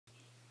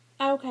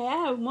Okay,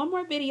 I have one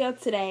more video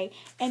today,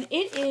 and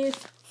it is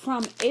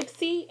from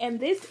Ipsy, and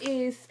this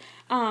is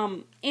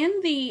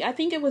I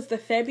think it was the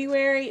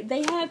February, they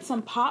had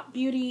some Pop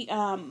Beauty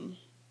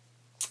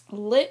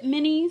lip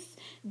minis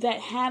that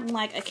had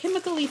like a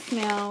chemically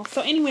smell.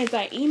 So anyways,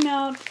 I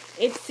emailed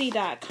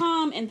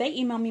Ipsy.com and they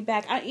emailed me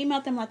back. I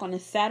emailed them like on a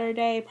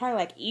Saturday, probably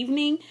like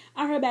evening.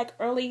 I heard back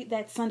early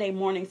that Sunday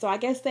morning. So I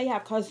guess they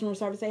have customer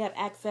service. They have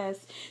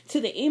access to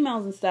the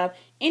emails and stuff.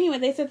 Anyway,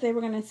 they said they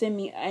were going to send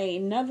me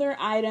another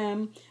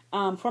item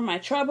for my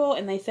trouble.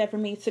 And they said for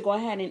me to go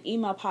ahead and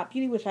email Pop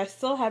Beauty, which I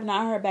still have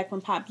not heard back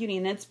from Pop Beauty.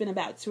 And that's been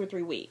about 2 or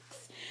 3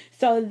 weeks.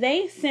 So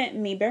they sent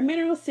me, Bare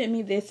Minerals sent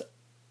me this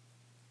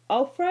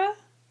Ofra,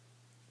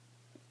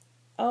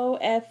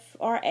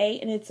 O-F-R-A,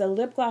 and it's a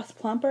lip gloss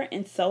plumper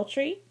and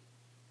sultry,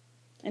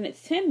 and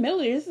it's 10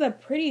 milliliters. This is a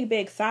pretty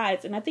big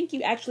size, and I think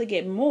you actually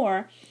get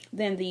more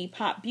than the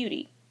Pop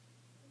Beauty.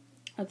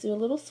 I'll do a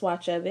little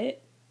swatch of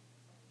it.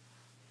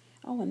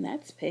 Oh, and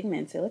that's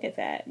pigmented. Look at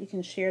that. You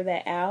can shear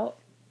that out.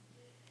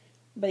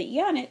 But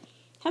yeah, and it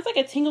has like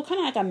a tingle, kind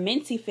of like a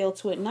minty feel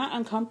to it, not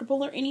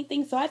uncomfortable or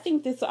anything. So I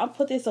think I'll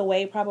put this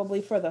away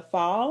probably for the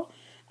fall.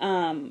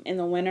 In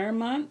the winter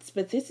months,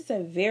 but this is a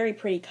very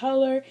pretty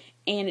color,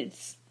 and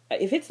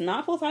if it's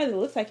not full size, it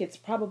looks like it's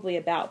probably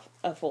about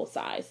a full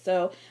size.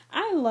 So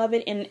I love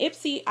it, and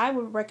Ipsy, I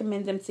would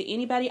recommend them to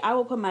anybody. I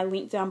will put my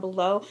link down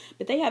below,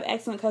 but they have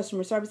excellent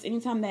customer service.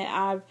 Anytime that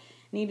I've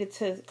needed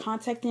to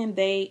contact them,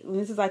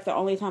 this is like the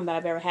only time that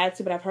I've ever had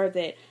to, but I've heard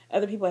that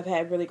other people have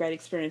had really great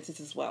experiences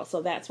as well.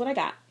 So that's what I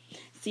got.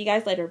 See you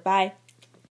guys later. Bye.